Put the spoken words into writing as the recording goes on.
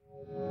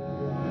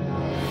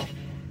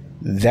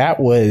that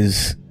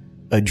was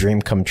a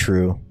dream come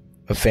true,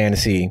 a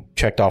fantasy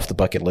checked off the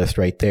bucket list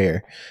right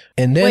there.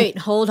 And then wait,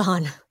 hold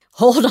on.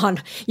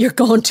 You're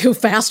going too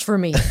fast for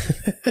me.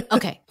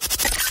 Okay.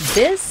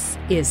 This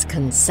is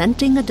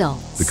Consenting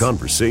Adults. The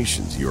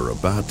conversations you're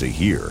about to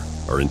hear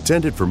are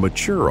intended for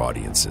mature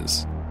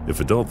audiences. If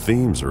adult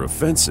themes are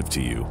offensive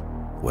to you,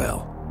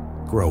 well,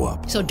 grow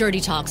up. So dirty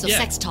talk,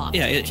 sex talk.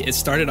 Yeah, it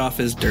started off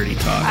as dirty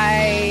talk.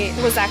 I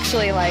was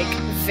actually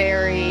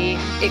very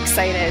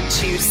excited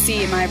to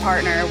see my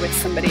partner with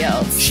somebody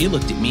else. She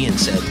looked at me and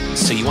said,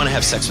 so you want to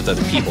have sex with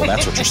other people,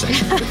 that's what you're saying.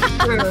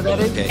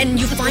 Okay. And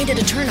you find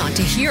it a turn on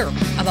to hear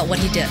about what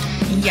he did.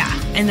 Yeah,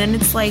 and then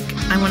it's like,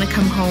 I want to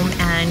come home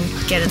and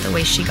get it the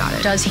way she got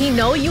it. Does he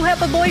know you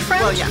have a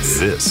boyfriend? Well, yes.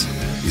 This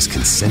is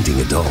Consenting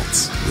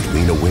Adults with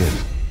Lena Wynn.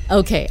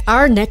 Okay,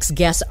 our next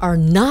guests are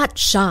not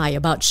shy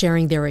about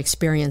sharing their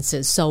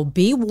experiences, so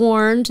be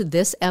warned,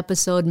 this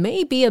episode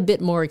may be a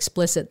bit more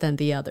explicit than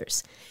the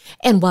others.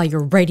 And while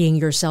you're readying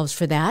yourselves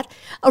for that,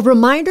 a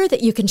reminder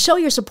that you can show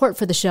your support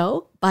for the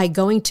show by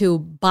going to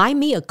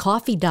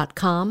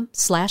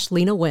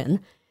buymeacoffee.com/Lena Wynn.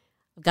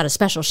 I've got a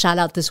special shout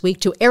out this week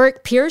to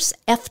Eric Pierce,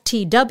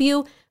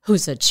 FTW,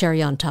 who's a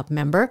Cherry on Top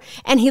member,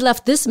 and he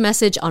left this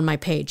message on my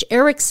page.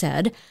 Eric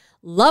said,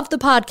 "Love the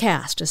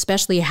podcast,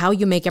 especially how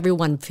you make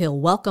everyone feel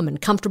welcome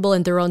and comfortable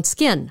in their own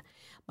skin.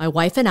 My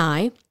wife and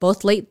I,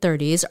 both late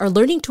 30s, are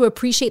learning to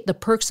appreciate the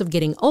perks of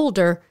getting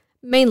older,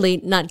 mainly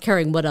not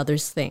caring what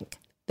others think.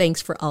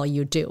 Thanks for all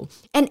you do."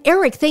 And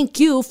Eric, thank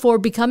you for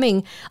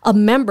becoming a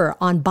member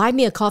on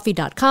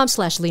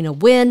buymeacoffee.com/Lena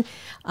Wynn.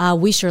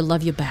 We sure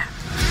love you back.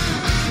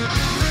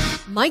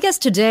 My guests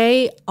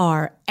today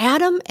are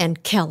Adam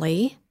and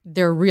Kelly,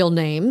 their real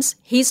names.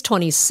 He's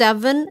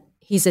 27.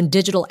 He's in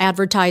digital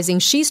advertising.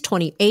 She's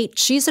 28.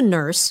 She's a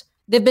nurse.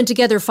 They've been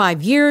together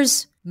 5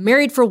 years,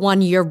 married for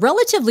 1 year,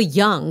 relatively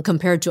young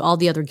compared to all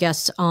the other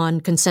guests on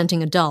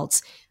Consenting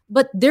Adults.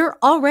 But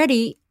they're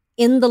already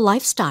in the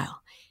lifestyle,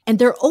 and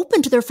they're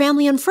open to their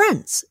family and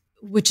friends,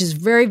 which is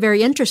very,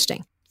 very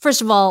interesting.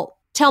 First of all,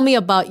 tell me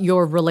about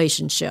your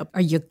relationship.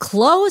 Are you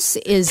close?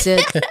 Is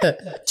it,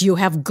 do you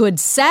have good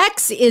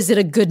sex? Is it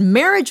a good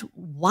marriage?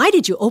 Why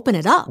did you open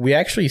it up? we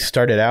actually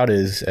started out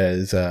as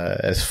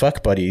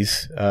fuck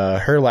buddies.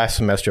 Her last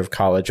semester of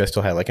college, I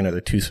still had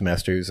another 2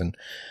 semesters, and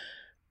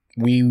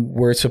we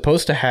were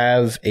supposed to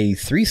have a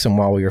threesome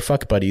while we were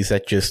fuck buddies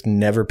that just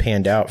never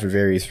panned out for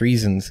various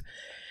reasons.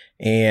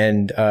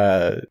 And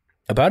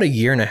about a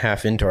year and a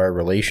half into our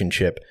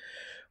relationship,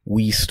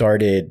 we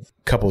started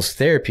couples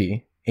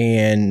therapy.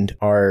 And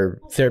our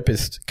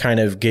therapist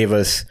kind of gave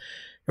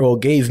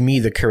me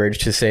the courage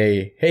to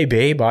say, "Hey,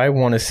 babe, I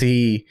want to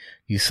see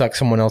you suck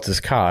someone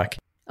else's cock."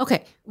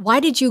 Okay. Why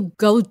did you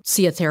go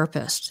see a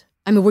therapist?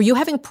 I mean, were you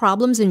having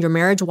problems in your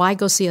marriage? Why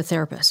go see a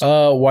therapist?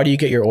 Why do you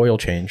get your oil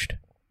changed?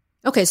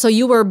 Okay. So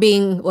you were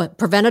being,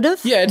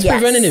 preventative? Yeah, it's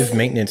preventative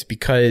maintenance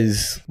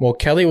because,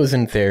 Kelly was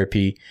in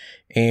therapy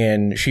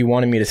and she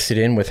wanted me to sit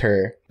in with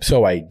her.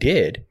 So I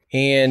did.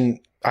 And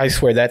I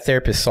swear that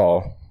therapist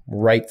saw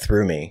right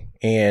through me.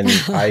 And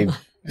I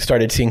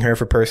started seeing her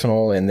for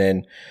personal, and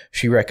then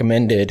she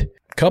recommended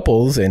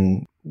couples,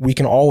 and we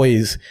can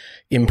always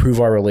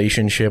improve our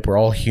relationship. We're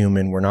all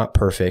human. We're not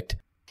perfect.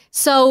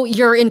 So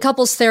you're in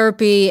couples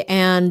therapy,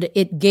 and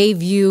it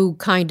gave you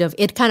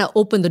it kind of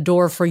opened the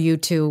door for you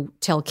to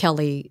tell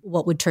Kelly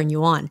what would turn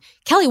you on.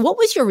 Kelly, what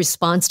was your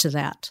response to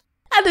that?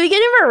 At the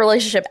beginning of our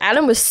relationship,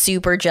 Adam was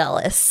super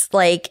jealous,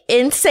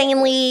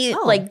 insanely,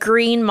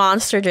 green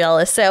monster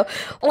jealous. So,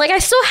 I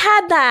still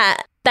had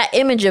that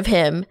image of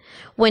him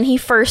when he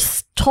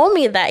first told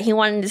me that he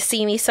wanted to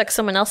see me suck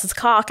someone else's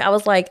cock. I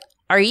was like,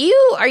 are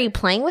you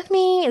playing with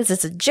me? Is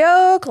this a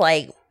joke?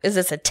 Is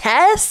this a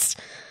test?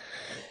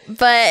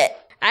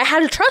 But I had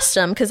to trust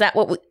him because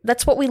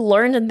that's what we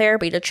learned in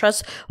therapy, to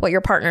trust what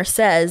your partner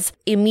says.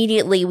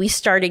 Immediately, we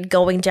started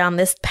going down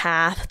this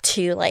path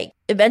to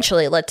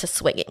eventually led to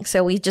swinging.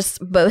 So we just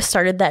both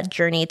started that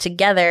journey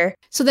together.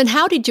 So then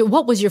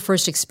what was your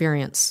first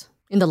experience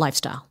in the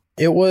lifestyle?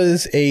 It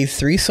was a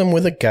threesome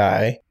with a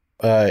guy.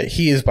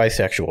 He is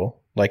bisexual,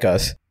 like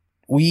us.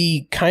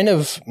 We kind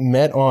of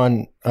met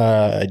on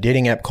a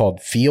dating app called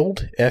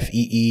Feeld,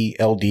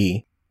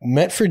 Feeld.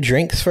 Met for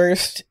drinks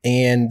first,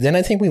 and then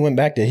I think we went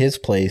back to his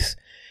place.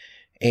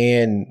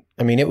 And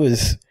I mean, it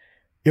was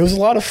a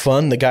lot of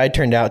fun. The guy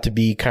turned out to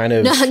be kind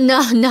of... No.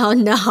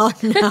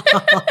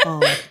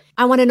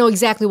 I want to know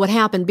exactly what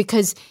happened,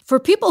 because for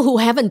people who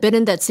haven't been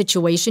in that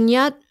situation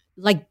yet,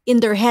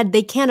 in their head,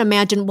 they can't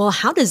imagine, well,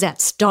 how does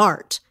that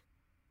start?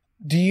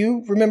 Do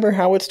you remember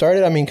how it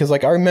started? I mean, because I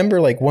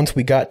remember once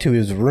we got to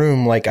his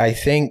room, I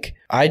think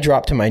I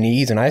dropped to my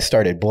knees and I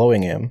started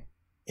blowing him.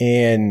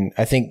 And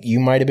I think you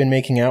might have been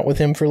making out with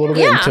him for a little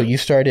bit until you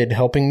started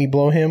helping me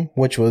blow him,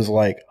 which was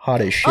hot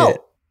as shit. Oh,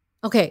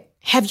 okay.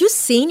 Have you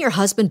seen your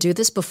husband do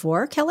this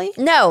before, Kelly?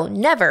 No,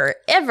 never,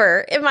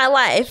 ever in my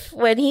life.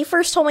 When he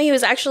first told me he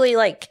was actually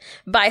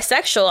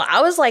bisexual,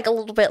 I was a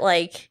little bit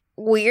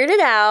weirded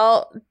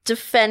out,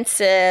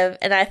 defensive,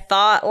 and I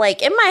thought,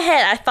 like, in my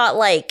head, I thought,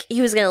 like, he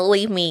was gonna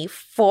leave me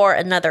for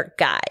another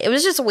guy. It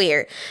was just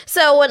weird.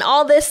 So when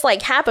all this,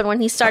 like, happened,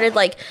 when he started,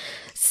 like,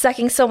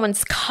 sucking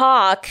someone's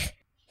cock,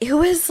 it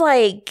was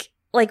like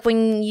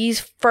when you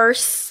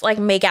first, like,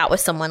 make out with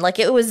someone. Like,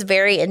 it was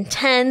very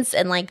intense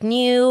and, like,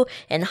 new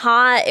and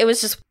hot. It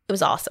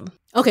was awesome.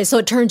 Okay, so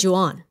it turned you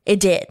on. It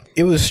did.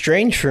 It was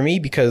strange for me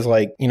because,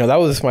 like, you know, that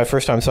was my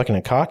first time sucking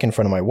a cock in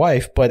front of my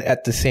wife. But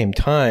at the same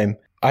time,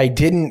 I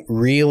didn't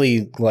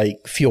really,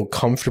 like, feel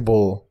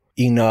comfortable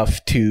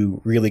enough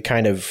to really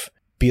kind of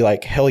be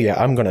like, hell yeah,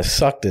 I'm going to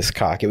suck this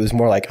cock. It was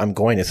more like, I'm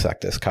going to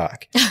suck this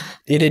cock.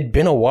 It had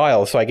been a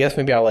while, so I guess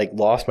maybe I, like,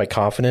 lost my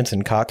confidence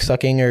in cock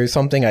sucking or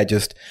something. I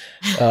just,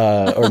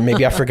 or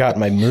maybe I forgot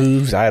my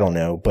moves. I don't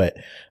know. But,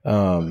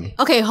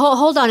 okay,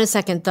 hold on a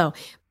second, though.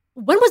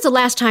 When was the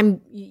last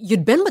time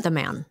you'd been with a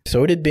man?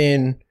 So it had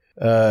been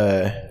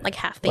like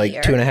half the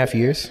year. Like 2.5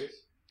 years.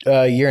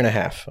 Year and a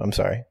half. I'm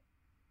sorry.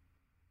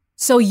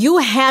 So you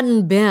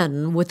hadn't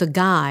been with a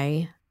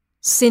guy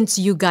since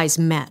you guys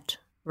met,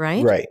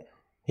 right? Right.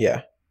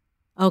 Yeah.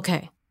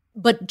 Okay.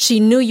 But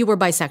she knew you were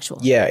bisexual.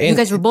 Yeah. You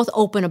guys were both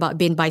open about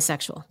being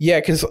bisexual. Yeah,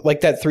 because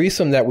like that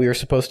threesome that we were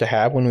supposed to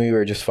have when we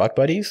were just fuck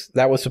buddies,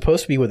 that was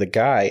supposed to be with a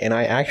guy. And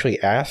I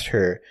actually asked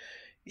her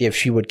if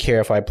she would care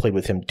if I played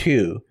with him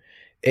too.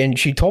 And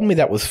she told me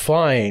that was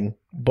fine,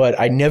 but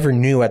I never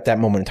knew at that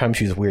moment in time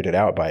she was weirded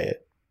out by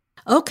it.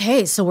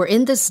 Okay, so we're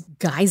in this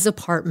guy's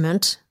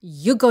apartment.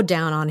 You go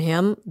down on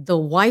him. The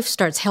wife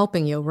starts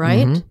helping you,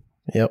 right?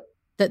 Mm-hmm. Yep.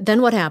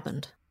 Then what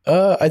happened?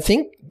 I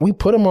think we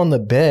put him on the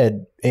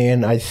bed,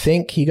 and I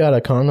think he got a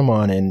condom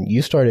on, and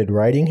you started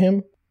riding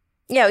him?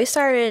 Yeah, we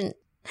started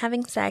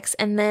having sex,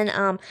 and then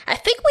I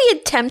think we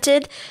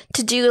attempted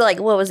to do, like,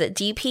 what was it,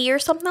 DP or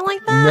something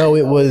like that? No,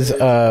 it was,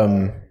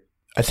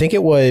 I think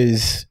it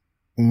was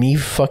me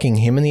fucking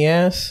him in the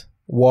ass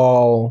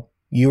while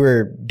you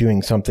were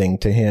doing something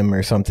to him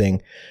or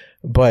something,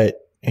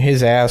 but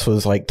his ass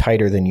was like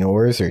tighter than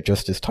yours or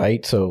just as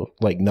tight, so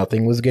like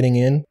nothing was getting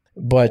in.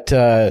 But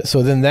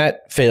so then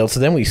that failed, so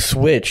then we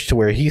switched to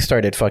where he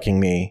started fucking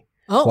me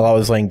while I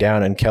was laying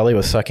down and Kelly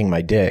was sucking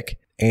my dick,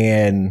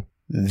 and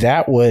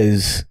that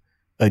was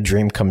a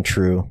dream come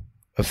true,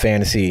 a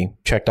fantasy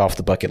checked off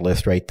the bucket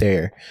list right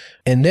there.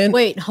 And then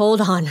wait,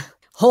 hold on.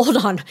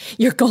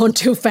 You're going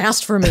too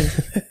fast for me.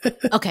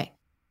 Okay.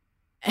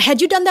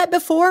 Had you done that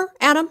before,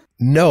 Adam?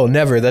 No,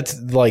 never. That's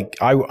like,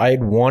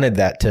 I'd wanted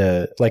that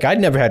to, like, I'd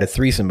never had a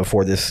threesome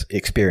before this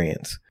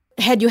experience.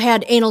 Had you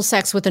had anal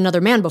sex with another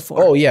man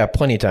before? Oh, yeah,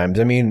 plenty of times.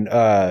 I mean,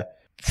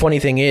 funny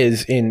thing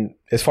is, in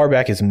as far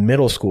back as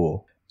middle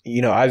school,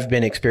 you know, I've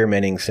been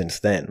experimenting since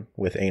then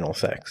with anal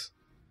sex.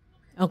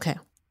 Okay.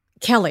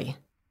 Kelly,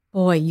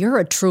 boy, you're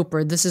a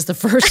trooper. This is the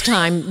first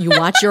time you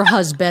watch your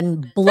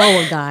husband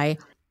blow a guy.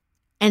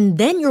 And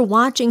then you're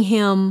watching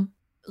him,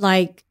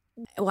 like,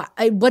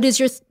 what is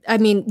your,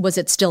 was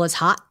it still as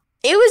hot?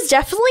 It was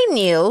definitely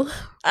new.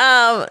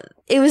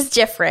 It was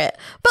different.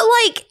 But,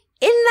 like,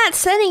 in that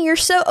setting, you're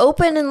so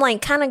open and,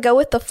 like, kind of go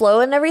with the flow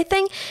and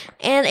everything.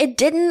 And it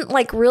didn't,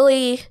 like,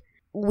 really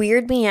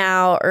weird me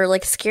out or,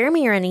 like, scare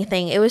me or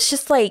anything. It was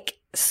just, like,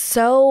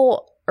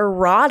 so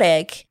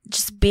erotic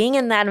just being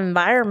in that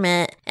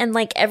environment. And,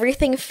 like,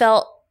 everything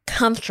felt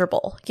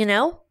comfortable, you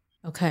know?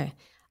 Okay.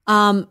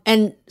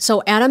 And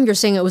so, Adam, you're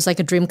saying it was like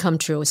a dream come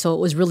true. So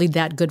it was really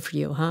that good for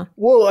you, huh?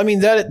 Well, I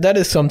mean, that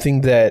is something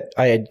that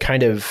I had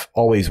kind of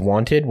always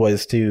wanted,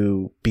 was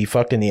to be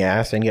fucked in the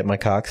ass and get my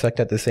cock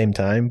sucked at the same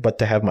time. But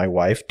to have my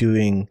wife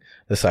doing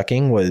the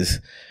sucking was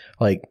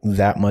like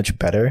that much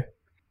better.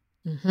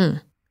 Mm-hmm.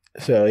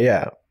 So,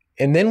 yeah.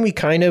 And then we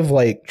kind of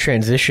like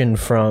transitioned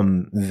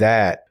from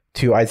that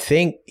to, I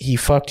think he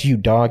fucked you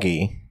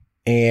doggy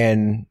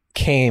and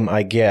came,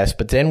 I guess,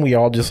 but then we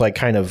all just like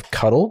kind of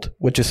cuddled,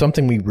 which is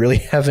something we really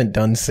haven't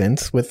done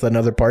since with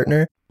another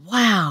partner.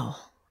 Wow.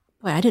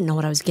 Boy, I didn't know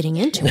what I was getting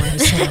into when I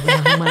said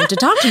I wanted to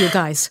talk to you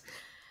guys.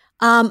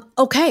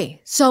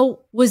 Okay,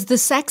 so was the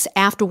sex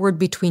afterward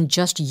between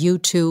just you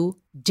two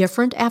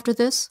different after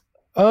this?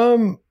 I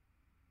wouldn't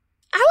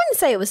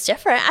say it was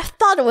different. I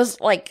thought it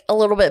was like a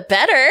little bit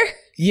better.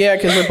 Yeah,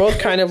 because we're both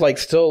kind of like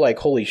still like,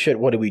 holy shit,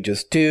 what did we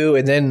just do?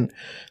 And then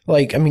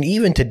like, I mean,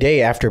 even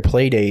today after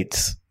play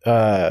dates,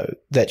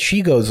 that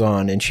she goes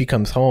on and she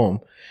comes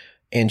home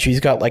and she's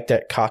got like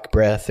that cock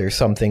breath or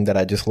something that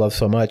I just love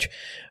so much.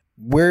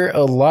 We're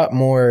a lot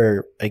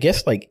more, I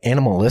guess, like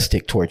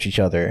animalistic towards each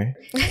other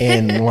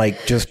and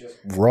like just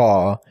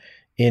raw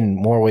in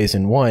more ways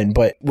than one,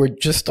 but we're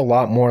just a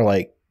lot more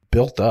like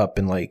built up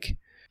and like,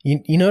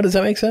 you know, does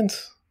that make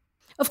sense?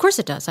 Of course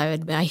it does.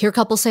 I hear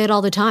couples say it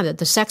all the time, that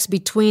the sex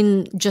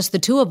between just the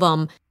two of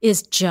them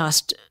is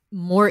just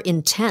more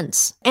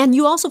intense. And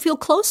you also feel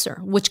closer,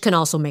 which can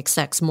also make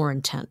sex more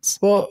intense.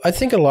 Well, I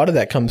think a lot of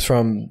that comes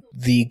from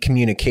the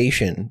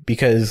communication,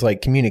 because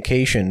like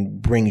communication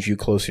brings you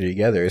closer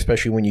together,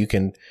 especially when you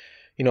can,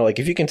 you know, like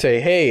if you can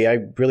say, hey, I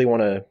really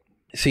want to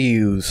see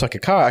you suck a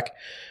cock,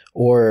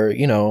 or,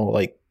 you know,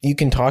 like you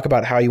can talk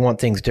about how you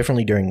want things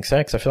differently during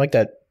sex. I feel like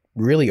that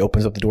really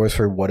opens up the doors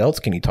for what else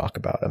can you talk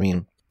about? I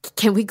mean,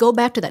 Can we go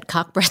back to that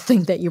cock breath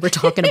thing that you were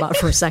talking about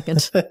for a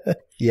second?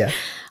 yeah.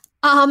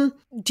 Do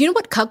you know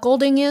what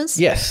cuckolding is?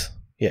 Yes.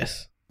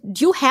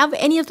 Do you have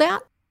any of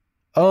that?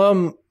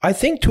 I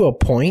think to a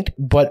point,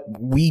 but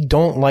we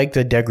don't like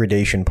the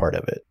degradation part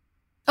of it.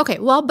 Okay,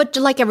 well, but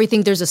like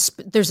everything, there's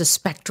a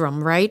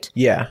spectrum, right?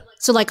 Yeah.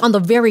 So like on the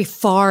very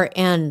far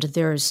end,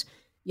 there's,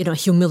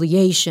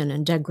 humiliation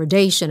and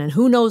degradation and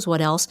who knows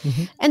what else.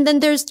 Mm-hmm. And then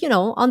there's,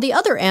 on the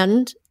other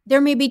end, there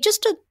may be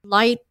just a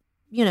light,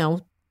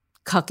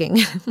 cucking.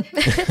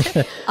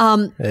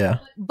 Yeah.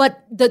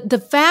 But the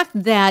fact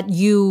that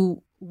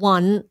you,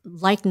 one,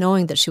 like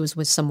knowing that she was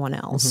with someone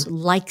else,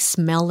 like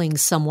smelling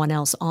someone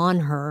else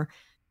on her,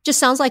 just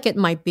sounds like it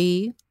might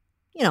be,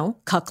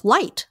 cuck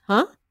light,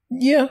 huh?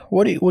 Yeah.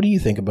 What do you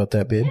think about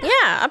that, babe? Yeah,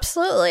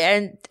 absolutely.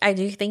 And I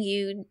do think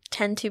you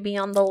tend to be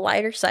on the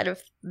lighter side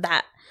of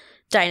that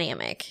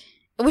dynamic,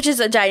 which is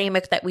a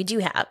dynamic that we do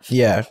have.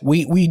 Yeah.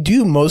 We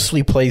do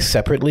mostly play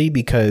separately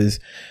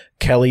because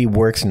Kelly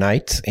works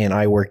nights and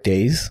I work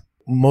days.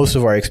 Most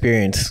of our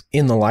experience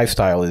in the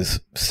lifestyle is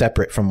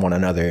separate from one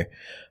another.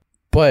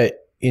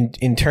 But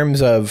in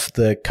terms of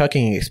the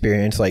cucking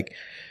experience, like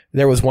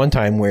there was one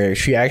time where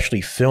she actually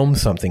filmed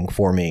something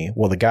for me.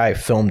 Well, the guy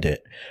filmed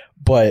it,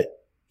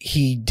 but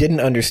he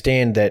didn't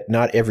understand that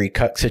not every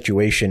cuck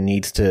situation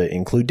needs to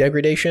include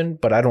degradation,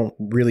 but I don't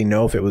really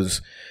know if it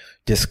was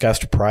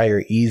discussed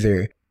prior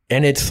either.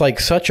 And it's like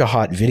such a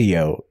hot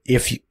video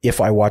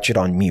if I watch it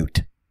on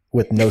mute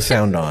with no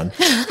sound on.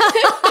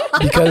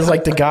 Because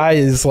like the guy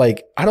is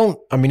like,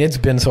 it's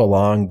been so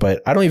long,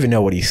 but I don't even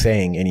know what he's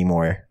saying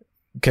anymore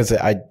because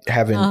I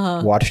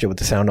haven't watched it with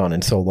the sound on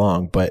in so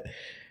long. But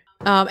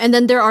and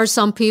then there are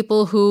some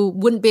people who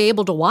wouldn't be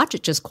able to watch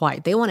it just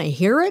quiet. They want to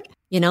hear it.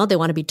 They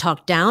want to be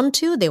talked down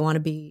to. They want to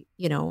be,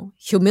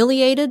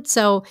 humiliated.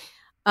 So,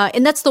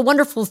 and that's the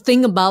wonderful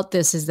thing about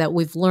this is that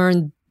we've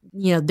learned,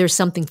 there's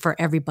something for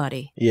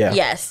everybody. yeah.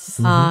 Yes.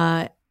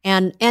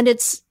 And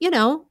it's, you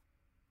don't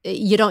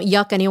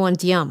yuck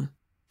anyone's yum.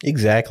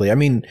 Exactly. I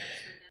mean,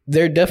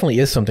 there definitely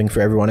is something for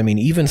everyone. I mean,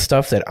 even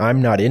stuff that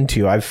I'm not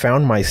into, I've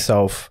found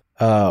myself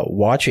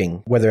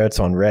watching, whether it's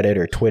on Reddit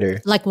or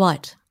Twitter. Like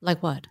what?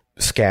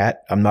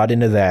 Scat. I'm not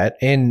into that.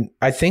 And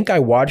I think I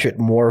watch it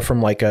more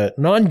from like a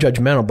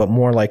non-judgmental, but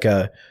more like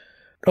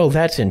oh,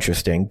 that's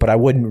interesting, but I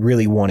wouldn't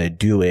really want to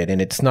do it. And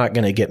it's not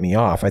going to get me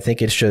off. I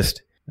think it's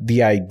just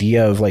the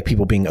idea of like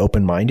people being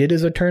open-minded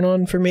is a turn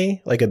on for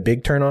me, like a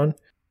big turn on.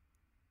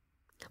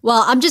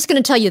 Well, I'm just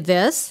going to tell you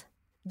this.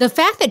 The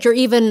fact that you're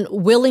even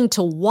willing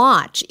to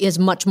watch is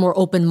much more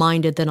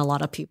open-minded than a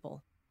lot of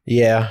people.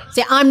 Yeah.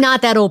 See, I'm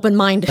not that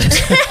open-minded.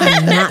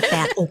 I'm not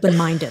that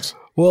open-minded.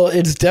 Well,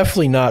 it's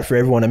definitely not for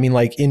everyone. I mean,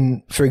 like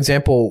for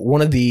example,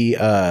 one of the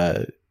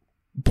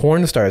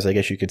porn stars, I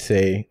guess you could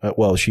say,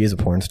 well, she is a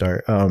porn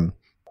star.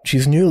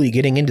 She's newly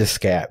getting into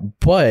scat,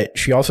 but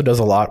she also does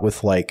a lot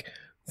with like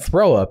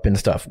throw up and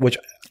stuff, which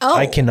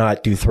I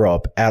cannot do throw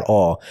up at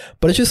all.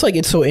 But it's just like,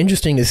 it's so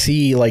interesting to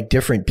see like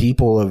different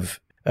people of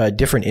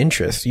different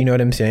interests. You know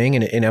what I'm saying?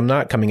 And I'm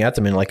not coming at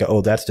them in like,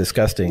 oh, that's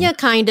disgusting. Yeah,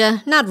 kind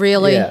of. Not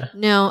really. Yeah.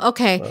 No.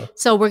 Okay.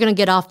 So we're going to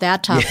get off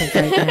that topic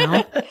right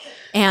now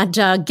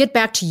and get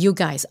back to you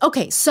guys.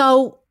 Okay.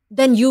 So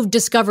then you've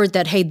discovered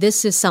that, hey,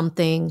 this is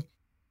something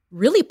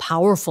really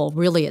powerful,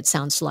 really, it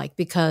sounds like,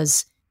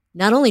 because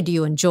not only do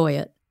you enjoy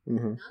it,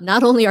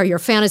 not only are your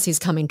fantasies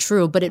coming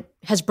true, but it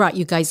has brought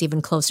you guys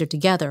even closer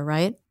together,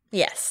 right?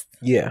 Yes.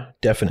 Yeah,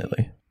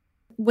 definitely.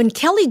 When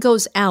Kelly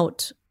goes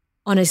out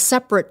on a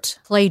separate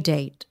play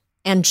date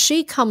and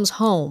she comes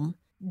home,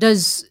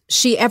 does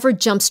she ever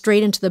jump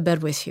straight into the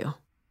bed with you?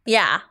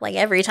 Yeah, like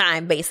every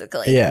time,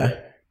 basically. Yeah.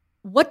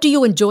 What do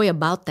you enjoy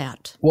about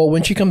that? Well,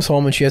 when she comes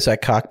home and she has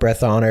that cock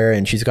breath on her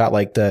and she's got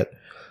like the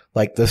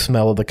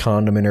smell of the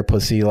condom in her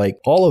pussy, like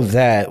all of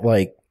that,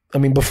 like, I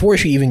mean, before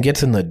she even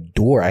gets in the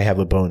door, I have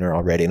a boner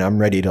already and I'm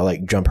ready to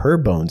like jump her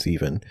bones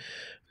even.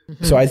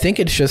 So I think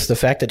it's just the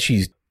fact that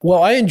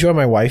I enjoy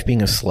my wife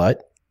being a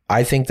slut.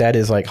 I think that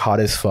is like hot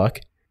as fuck.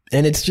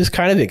 And it's just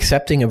kind of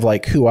accepting of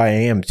like who I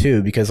am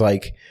too, because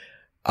like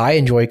I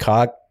enjoy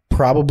cock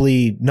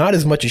probably not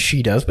as much as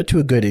she does, but to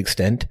a good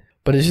extent,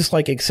 but it's just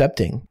like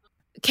accepting.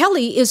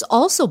 Kelly is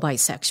also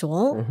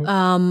bisexual.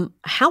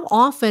 How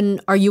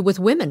often are you with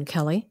women,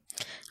 Kelly?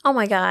 Oh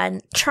my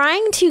God.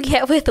 Trying to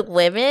get with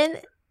women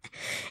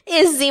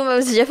is the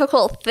most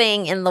difficult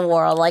thing in the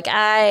world. Like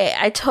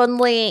I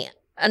totally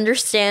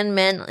understand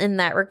men in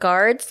that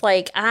regards.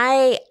 Like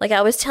I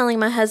was telling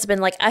my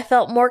husband, like I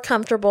felt more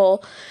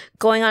comfortable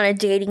going on a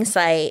dating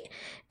site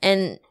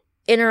and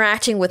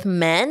interacting with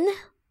men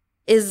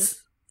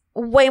is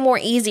way more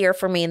easier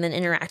for me than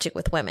interacting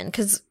with women.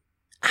 Cause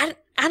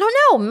I don't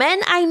know,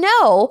 men I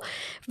know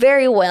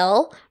very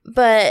well,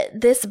 but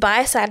this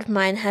bi side of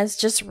mine has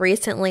just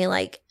recently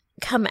like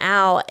come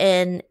out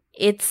and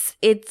it's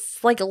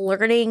like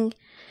learning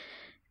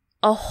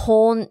a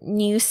whole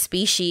new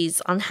species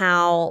on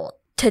how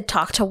to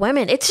talk to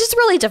women. It's just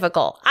really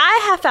difficult.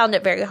 I have found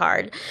it very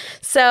hard.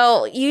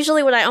 So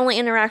usually when I only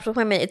interact with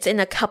women, it's in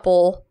a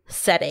couple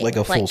setting. Like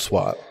a full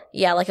swap.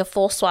 Yeah, like a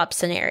full swap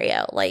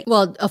scenario. Like,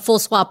 Well, a full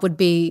swap would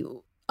be,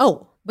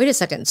 oh, wait a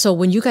second. So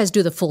when you guys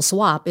do the full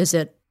swap, is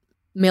it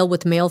male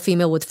with male,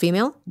 female with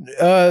female?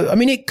 I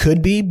mean, it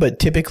could be, but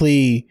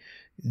typically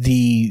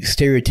the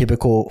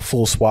stereotypical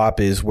full swap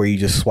is where you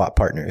just swap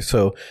partners.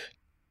 So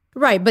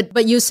Right,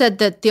 but you said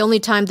that the only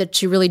time that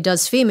she really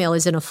does female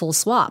is in a full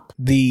swap.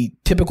 the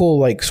typical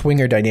like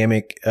swinger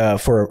dynamic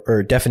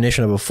or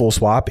definition of a full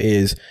swap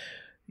is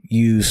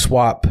you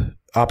swap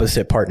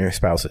opposite partner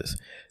spouses.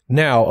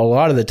 Now, a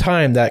lot of the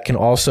time that can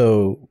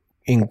also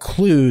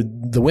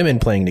include the women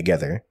playing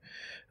together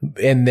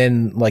and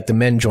then like the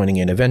men joining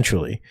in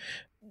eventually.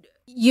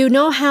 You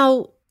know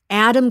how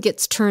Adam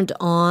gets turned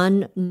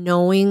on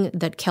knowing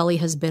that Kelly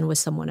has been with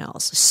someone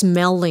else,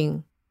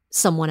 smelling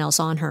someone else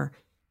on her.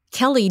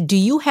 Kelly, do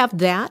you have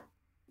that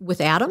with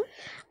Adam?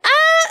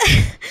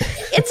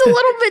 it's a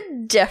little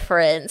bit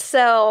different.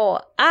 So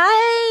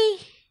I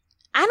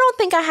don't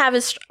think I have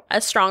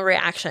a strong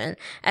reaction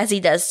as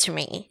he does to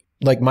me.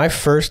 Like my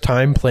first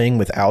time playing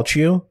without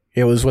you,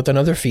 it was with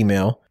another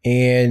female,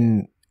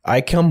 and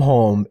I come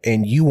home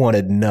and you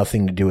wanted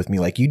nothing to do with me.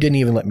 Like you didn't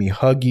even let me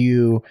hug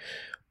you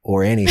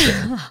or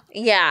anything.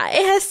 Yeah,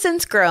 it has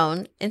since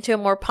grown into a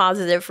more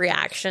positive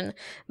reaction.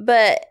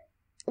 But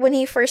when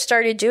he first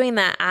started doing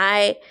that,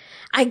 I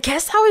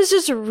guess I was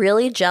just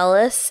really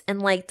jealous,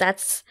 and like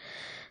that's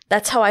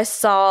how I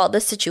saw the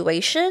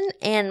situation,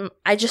 and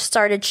I just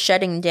started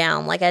shutting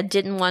down. Like I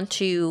didn't want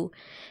to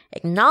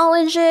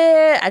acknowledge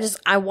it.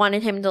 I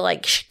wanted him to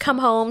like come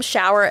home,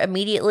 shower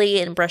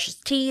immediately, and brush his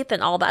teeth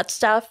and all that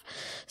stuff.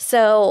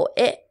 So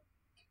it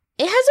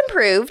has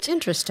improved.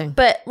 Interesting.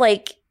 But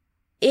like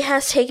it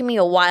has taken me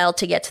a while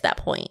to get to that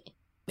point.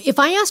 If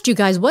I asked you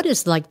guys, what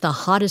is like the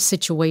hottest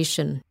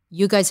situation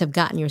you guys have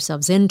gotten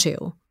yourselves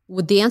into,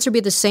 would the answer be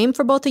the same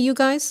for both of you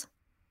guys?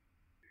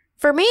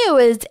 For me,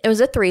 it was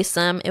a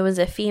threesome. It was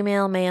a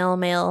female,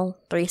 male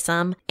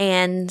threesome.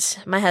 And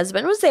my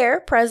husband was there,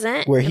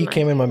 present. Where he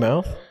came in my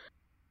mouth?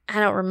 I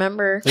don't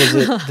remember. Was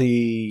it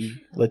the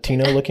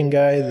Latino looking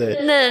guy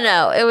that...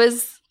 No. It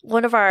was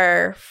one of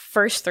our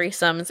first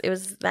threesomes. It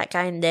was that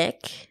guy,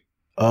 Nick.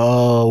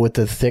 Oh, with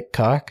the thick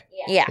cock?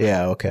 Yeah.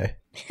 Yeah, okay.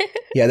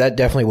 Yeah, that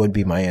definitely would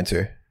be my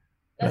answer.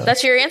 No.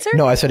 That's your answer?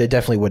 No, I said it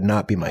definitely would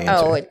not be my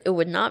answer. Oh, it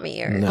would not be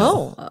yours.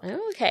 No.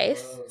 Oh, okay.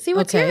 See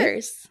what's Okay.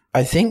 yours.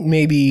 I think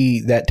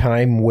maybe that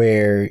time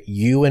where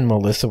you and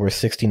Melissa were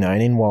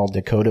 69ing while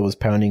Dakota was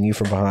pounding you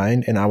from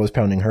behind and I was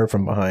pounding her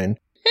from behind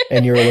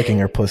and you were licking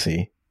her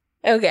pussy.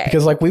 Okay.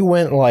 Because like we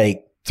went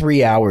like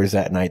 3 hours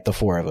that night, the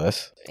four of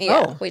us.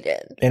 Yeah, we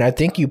did. And I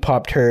think you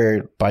popped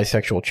her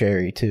bisexual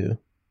cherry too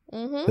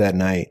that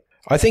night.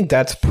 I think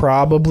that's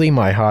probably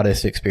my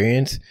hottest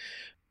experience.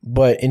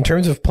 But in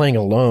terms of playing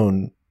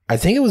alone, I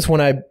think it was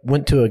when I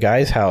went to a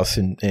guy's house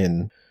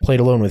and played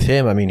alone with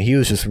him. I mean, he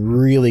was just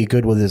really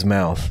good with his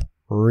mouth.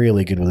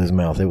 Really good with his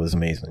mouth. It was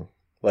amazing.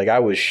 Like I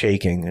was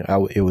shaking.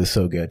 It was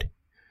so good.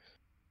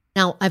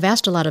 Now, I've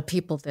asked a lot of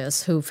people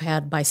this who've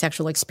had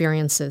bisexual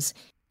experiences.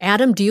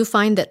 Adam, do you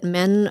find that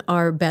men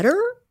are better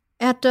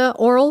at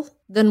oral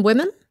than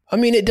women? I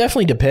mean, it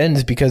definitely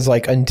depends because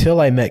like until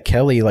I met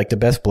Kelly, like the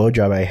best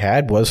blowjob I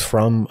had was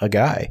from a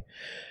guy.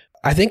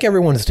 I think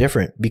everyone's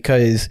different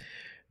because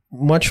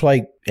much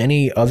like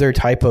any other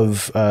type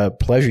of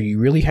pleasure, you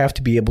really have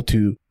to be able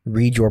to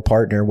read your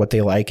partner, what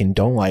they like and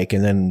don't like,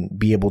 and then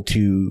be able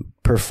to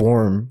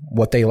perform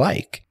what they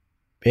like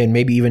and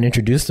maybe even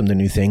introduce them to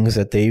new things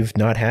that they've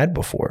not had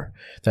before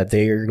that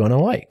they are going to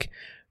like.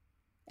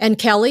 And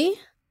Kelly?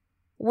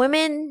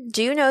 Women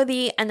do know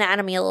the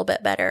anatomy a little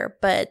bit better,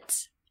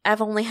 but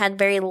I've only had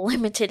very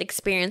limited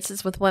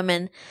experiences with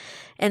women.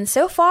 And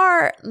so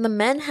far, the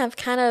men have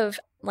kind of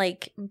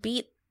like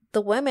beat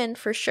the women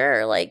for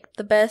sure. Like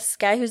the best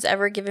guy who's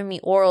ever given me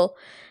oral,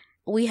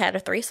 we had a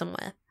threesome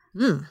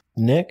with.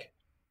 Nick?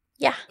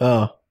 Yeah.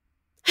 Oh.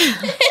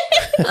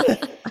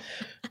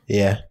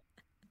 Yeah.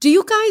 Do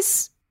you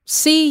guys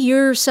see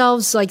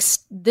yourselves like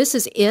this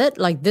is it?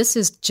 Like this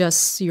is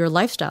just your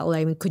lifestyle?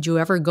 I mean, could you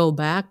ever go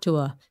back to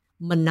a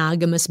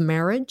monogamous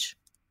marriage?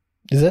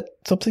 Is that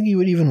something you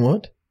would even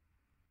want?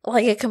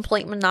 Like a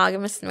complete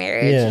monogamous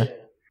marriage? Yeah.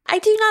 I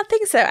do not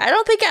think so. I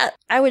don't think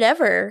I would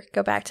ever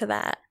go back to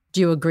that. Do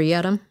you agree,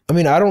 Adam? I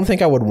mean, I don't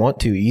think I would want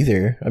to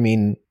either. I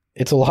mean,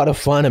 it's a lot of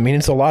fun. I mean,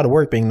 it's a lot of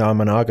work being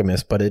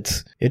non-monogamous, but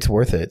it's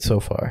worth it so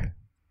far.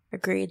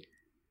 Agreed.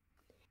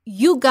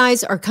 You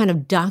guys are kind of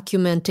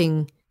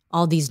documenting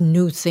all these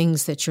new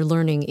things that you're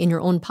learning in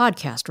your own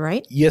podcast,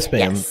 right? Yes,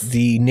 ma'am. Yes.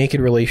 The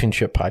Naked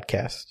Relationship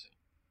Podcast.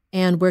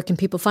 And where can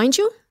people find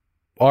you?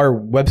 Our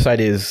website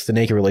is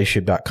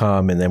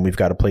thenakedrelationship.com, and then we've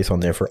got a place on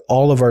there for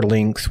all of our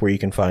links where you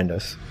can find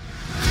us.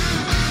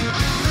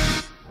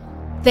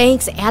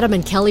 Thanks, Adam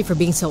and Kelly, for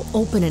being so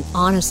open and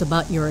honest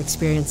about your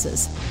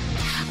experiences.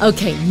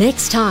 Okay,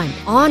 next time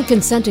on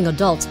Consenting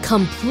Adults,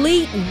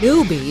 complete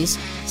newbies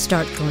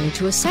start going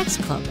to a sex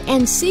club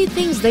and see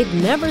things they'd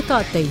never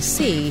thought they'd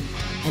see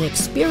and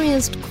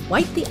experienced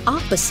quite the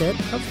opposite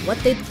of what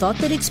they'd thought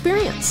they'd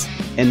experience.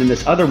 And then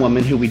this other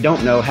woman who we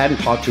don't know, hadn't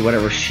talked to,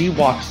 whatever, she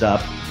walks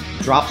up,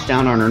 drops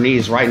down on her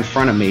knees right in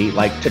front of me,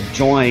 like to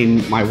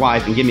join my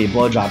wife and give me a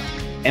blowjob.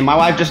 And my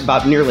wife just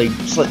about nearly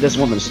slit this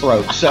woman's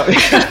throat. So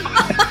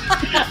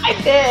I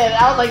did.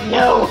 I was like,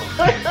 no.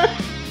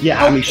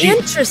 Yeah, I mean,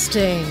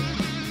 Interesting.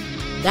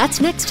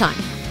 That's next time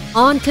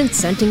on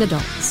Consenting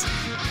Adults.